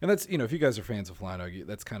 And that's, if you guys are fans of Flying Dog,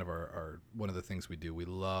 that's kind of our one of the things we do. We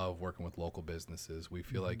love working with local businesses. We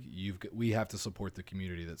feel like we have to support the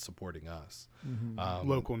community that's supporting us.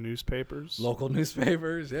 Local newspapers. Local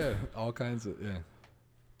newspapers, yeah, all kinds of,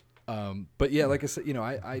 yeah. But yeah, like I said,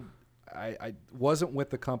 I wasn't with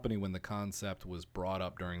the company when the concept was brought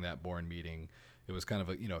up during that board meeting. It was kind of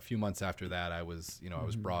a few months after that I was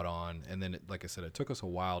brought on, and then like I said, it took us a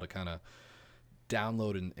while to kind of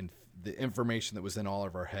download and the information that was in all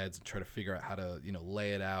of our heads and try to figure out how to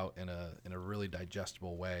lay it out in a really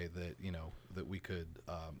digestible way that that we could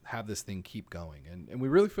have this thing keep going, and we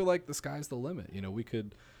really feel like the sky's the limit. We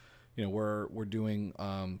could. We're doing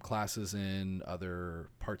classes in other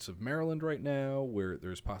parts of Maryland right now, where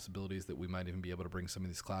there's possibilities that we might even be able to bring some of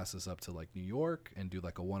these classes up to like New York and do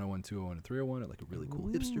like a 101, 201, and 301 at like a really cool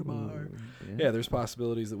hipster bar. Yeah, there's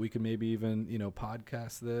possibilities that we could maybe even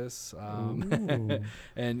podcast this, and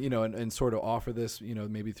and sort of offer this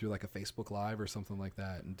maybe through like a Facebook Live or something like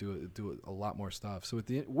that, and do a lot more stuff. So at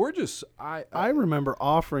the end, we're just I remember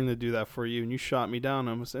offering to do that for you, and you shot me down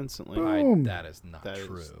almost instantly. Boom. That is not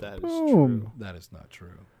true. That is Boom. true. That is not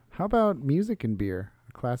true. How about music and beer?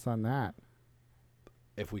 A class on that?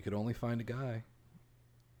 If we could only find a guy.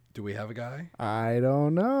 Do we have a guy? I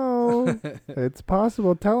don't know. It's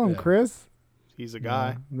possible. Tell him, Yeah. Chris. He's a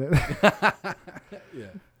guy.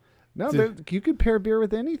 Yeah. No, you could pair beer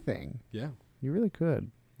with anything. Yeah. You really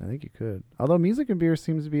could. I think you could. Although music and beer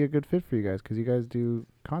seems to be a good fit for you guys because you guys do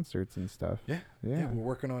concerts and stuff. Yeah. Yeah. We're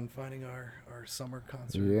working on finding our summer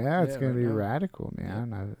concert. Yeah, it's gonna right be now. radical,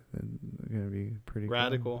 man. It's gonna be pretty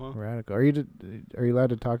Radical, cool. huh? Radical. Are you allowed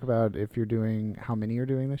to talk about if you're doing how many you're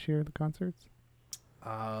doing this year? The concerts?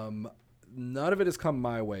 None of it has come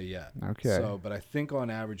my way yet. Okay. So, but I think on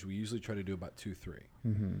average we usually try to do about 2-3.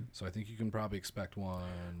 Mm-hmm. So I think you can probably expect one.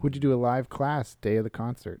 Would you do a live class day of the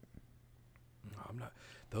concert? No, I'm not.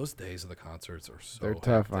 Those days of the concerts are so They're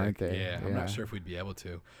tough, hectic. aren't they? Yeah, I'm Yeah. not sure if we'd be able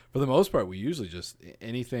to. For the most part, we usually just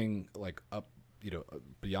anything like up,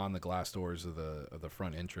 beyond the glass doors of the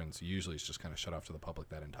front entrance. Usually, it's just kind of shut off to the public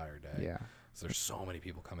that entire day. Yeah. So there's so many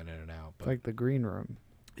people coming in and out. It's But like the green room.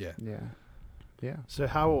 yeah, Yeah. Yeah. So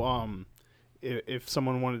how if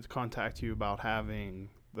someone wanted to contact you about having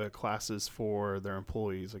the classes for their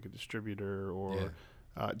employees, like a distributor, or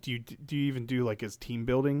do you even do like as team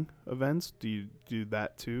building events? Do you do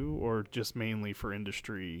that too, or just mainly for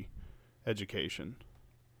industry education?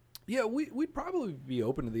 Yeah, we'd probably be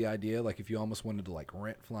open to the idea, like if you almost wanted to like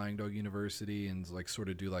rent Flying Dog University and like sort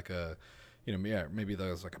of do like a, maybe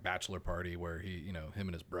there's like a bachelor party where he, him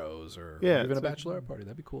and his bros, or even a bachelorette party.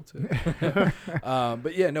 That'd be cool too.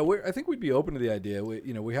 But yeah, no, I think we'd be open to the idea.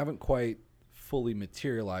 We haven't quite fully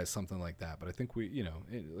materialized something like that, but I think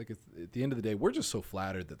at the end of the day, we're just so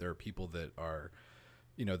flattered that there are people that are,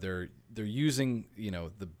 they're using,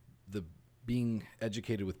 the being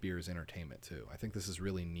educated with beer as entertainment too. I think this is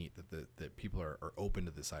really neat that people are open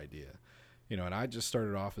to this idea, and I just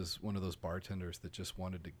started off as one of those bartenders that just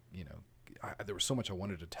wanted to, there was so much I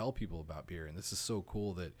wanted to tell people about beer, and this is so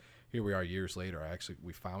cool that here we are years later.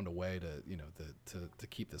 We found a way to, to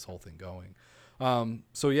keep this whole thing going.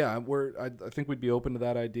 So yeah, I think we'd be open to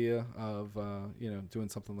that idea of, doing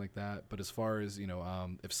something like that. But as far as,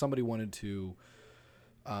 if somebody wanted to,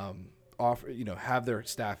 offer, have their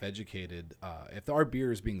staff educated. If our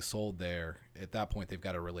beer is being sold there, at that point they've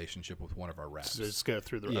got a relationship with one of our reps. So just go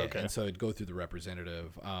through the Yeah, okay. and so it'd go through the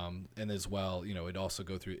representative, and as well, it'd also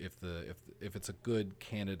go through if it's a good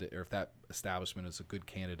candidate, or if that establishment is a good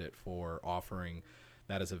candidate for offering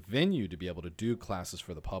that as a venue to be able to do classes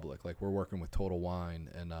for the public. Like we're working with Total Wine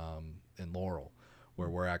and in Laurel,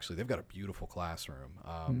 where they've got a beautiful classroom,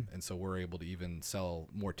 and so we're able to even sell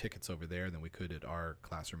more tickets over there than we could at our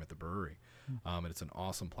classroom at the brewery. And it's an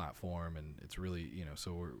awesome platform, and it's really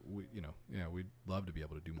so we'd love to be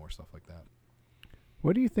able to do more stuff like that.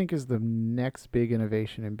 What do you think is the next big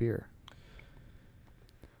innovation in beer?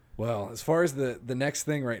 Well, as far as the next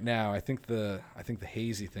thing right now, I think the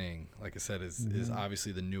hazy thing, like I said, is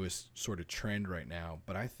obviously the newest sort of trend right now.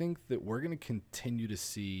 But I think that we're going to continue to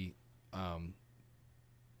see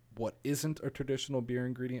what isn't a traditional beer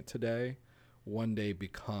ingredient today one day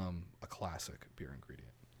become a classic beer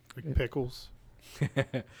ingredient. Like pickles.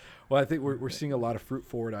 Well, I think we're seeing a lot of fruit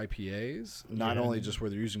forward IPAs, not only just where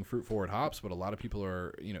they're using fruit forward hops, but a lot of people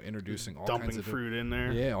are introducing all Dumping kinds of fruit in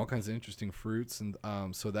there. Yeah, all kinds of interesting fruits, and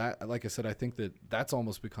so that, like I said, I think that's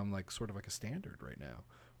almost become like sort of like a standard right now.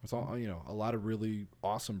 It's all a lot of really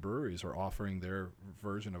awesome breweries are offering their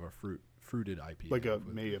version of a fruited IPA, Like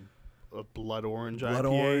maybe a blood orange blood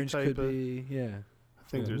IPA orange type could of. be, yeah, I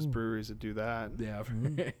think there's breweries that do that. yeah,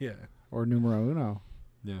 yeah, Or numero uno?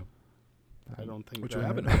 yeah. I don't think Which that.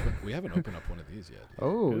 we haven't opened up one of these yet.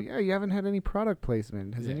 Oh, Good. yeah, you haven't had any product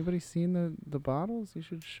placement. Has Yeah. anybody seen the bottles? You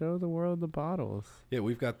should show the world the bottles. Yeah,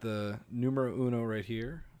 we've got the numero uno right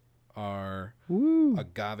here, our Woo!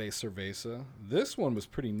 agave cerveza. This one was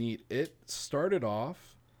pretty neat. It started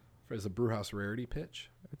off as a brewhouse rarity pitch.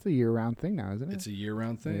 It's a year-round thing now, isn't it? It's a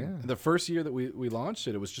year-round thing. Yeah. The first year that we launched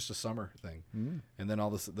it, it was just a summer thing. And then all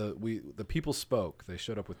this, the people spoke. They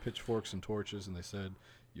showed up with pitchforks and torches, and they said,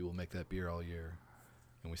 "You will make that beer all year."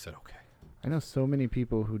 And we said, "Okay." I know so many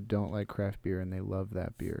people who don't like craft beer and they love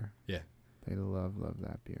that beer. Yeah. They love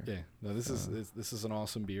that beer. Yeah. No, this is an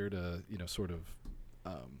awesome beer to sort of.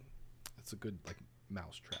 It's a good like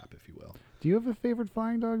mouse trap, if you will. Do you have a favorite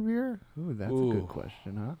Flying Dog beer? Ooh, that's a Ooh. good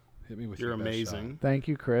question, huh? Hit me with You're your best amazing. Thank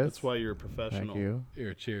you, Chris. That's why you're a professional. Thank you. shot.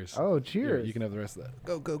 Here, cheers. Oh, Here, cheers. you can have the rest of that.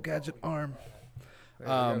 Go gadget arm. There,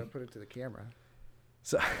 you gotta um, put it to the camera.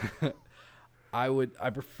 So, I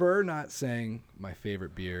prefer not saying my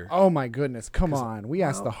favorite beer. Oh my goodness! Come 'Cause- on, we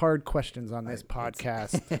ask no. the hard questions on this It's-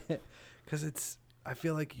 podcast. Because I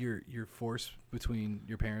feel like you're forced between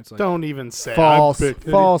your parents. Like, Don't even say. false, I picked-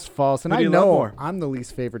 false. And Who I do you love know more? I'm the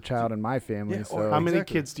least favorite child in my family. Yeah, so How many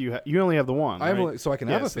Exactly. kids do you have? You only have the one. I have right? only- so I can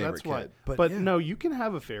have a Yes, favorite that's why. kid, But, but yeah. no, you can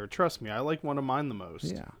have a favorite. Trust me, I like one of mine the most.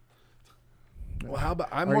 yeah. Well, how about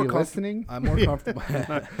I'm Are more you listening? I'm more comfortable.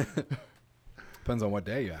 Depends on what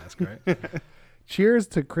day you ask, right? Cheers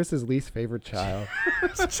to Chris's least favorite child.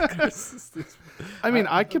 I mean,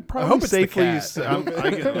 I could hope probably it's the safely.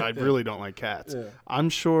 cat. I really don't like cats. Yeah. I'm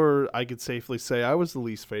sure I could safely say I was the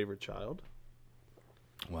least favorite child.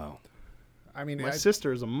 Wow, I mean, My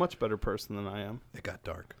sister is a much better person than I am. it got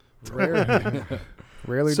dark.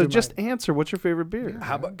 rarely. So do just my- answer. What's your favorite beer?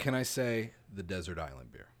 How about can I say the Desert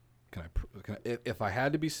Island beer? Can I if I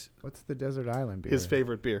had to be what's the Desert Island beer? His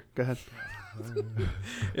favorite beer. Go ahead.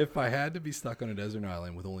 if I had to be stuck on a desert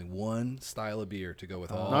island with only one style of beer to go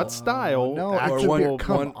with all Not style. no, actual, it's a beer.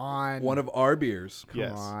 Come one- on. one of our beers Come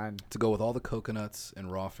yes. on. to go with all the coconuts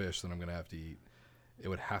and raw fish that I'm gonna have to eat, it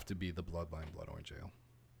would have to be the Bloodline Blood Orange Ale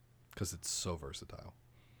because it's so versatile.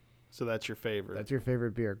 So that's your favorite. That's your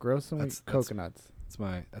favorite beer. Grow some That's- coconuts.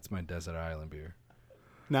 That's my desert island beer.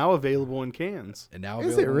 Now available in cans. And now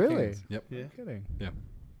Is it available in really? cans. Yep. Yeah. Kidding. Yeah.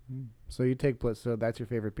 So you take so that's your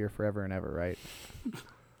favorite beer forever and ever, right?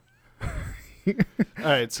 All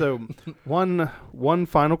right. So one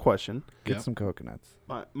final question. Get Yep. some coconuts.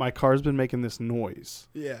 My car's been making this noise,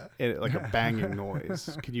 Yeah. like a banging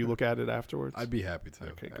noise. Can you look at it afterwards? I'd be happy to.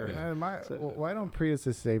 Okay, great. Yeah. Why don't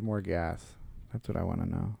Priuses save more gas? That's what I want to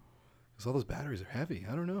know. Because all those batteries are heavy.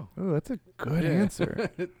 I don't know. Oh, that's a good Yeah. answer.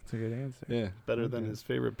 That's a good answer. Yeah. Better than his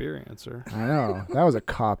favorite beer answer. I know. That was a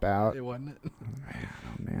cop out. It wasn't it.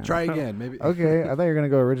 Oh, man. Try again, maybe. Okay, I thought you were gonna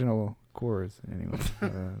go original Coors. Anyway,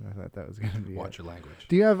 I thought that was gonna be. Watch it. your language.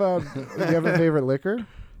 Do you have a favorite liquor?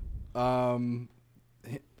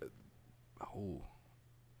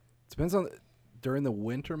 Depends on during the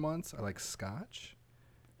winter months. I like Scotch,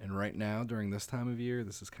 and right now during this time of year,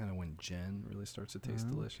 this is kind of when gin really starts to taste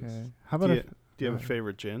delicious. Okay. How Do about you have a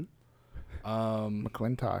favorite gin?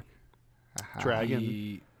 McClintock?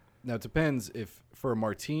 Dragon. Now it depends. If for a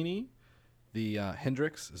martini, the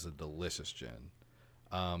Hendrix is a delicious gin.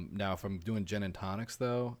 Now if I'm doing gin and tonics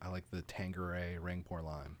though, I like the Tanqueray Ring Pour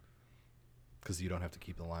Lime. because you don't have to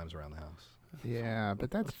keep the limes around the house. Yeah,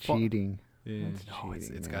 but that's Fun. cheating. Yeah. That's No, it's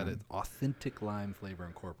cheating, got man. an authentic lime flavor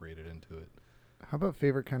incorporated into it. How about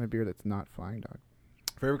favorite kind of beer that's not Flying Dog?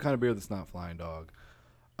 Favorite kind of beer that's not Flying Dog.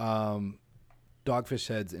 Dogfish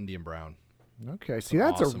Head's Indian Brown. Okay, see, an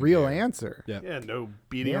that's a awesome real beer. answer. Yeah. Yeah, no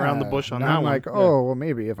beating around the bush on not that one. like, oh, well,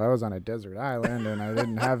 maybe if I was on a desert island and I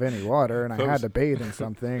didn't have any water and I had to bathe in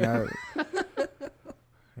something.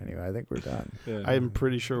 Anyway, I think we're done. Yeah. I'm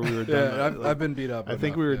pretty sure we were done. I've been beat up. I think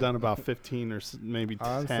enough, we were yeah. done about 15 or maybe 10.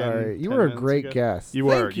 I'm sorry. You 10 were a minutes great ago. guest. You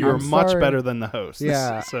were. Thank You you. were I'm much sorry. better than the host.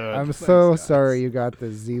 Yeah, So I'm Thanks, so guys. sorry you got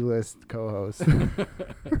the Z-list co-host.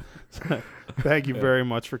 thank you very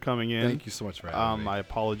much for coming in. Thank you so much for having me. I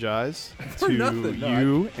apologize For to nothing. No,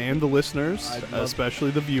 you and the listeners, I'd love- especially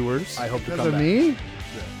the viewers. I hope to Because come of back. me?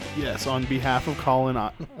 Yes, on behalf of Colin,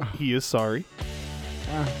 he is sorry.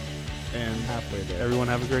 Ah, And halfway there. everyone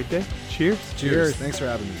have a great day. Cheers. Cheers. Thanks for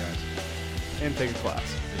having me, guys. And take a class.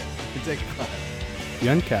 You take a class. The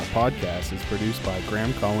Uncapped Podcast is produced by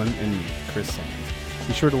Graham Cullen and me, Chris Sands.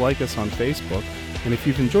 Be sure to like us on Facebook, and if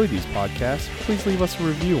you've enjoyed these podcasts, please leave us a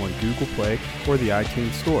review on Google Play or the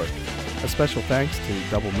iTunes Store. A special thanks to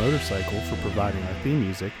Double Motorcycle for providing our theme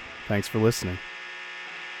music. Thanks for listening.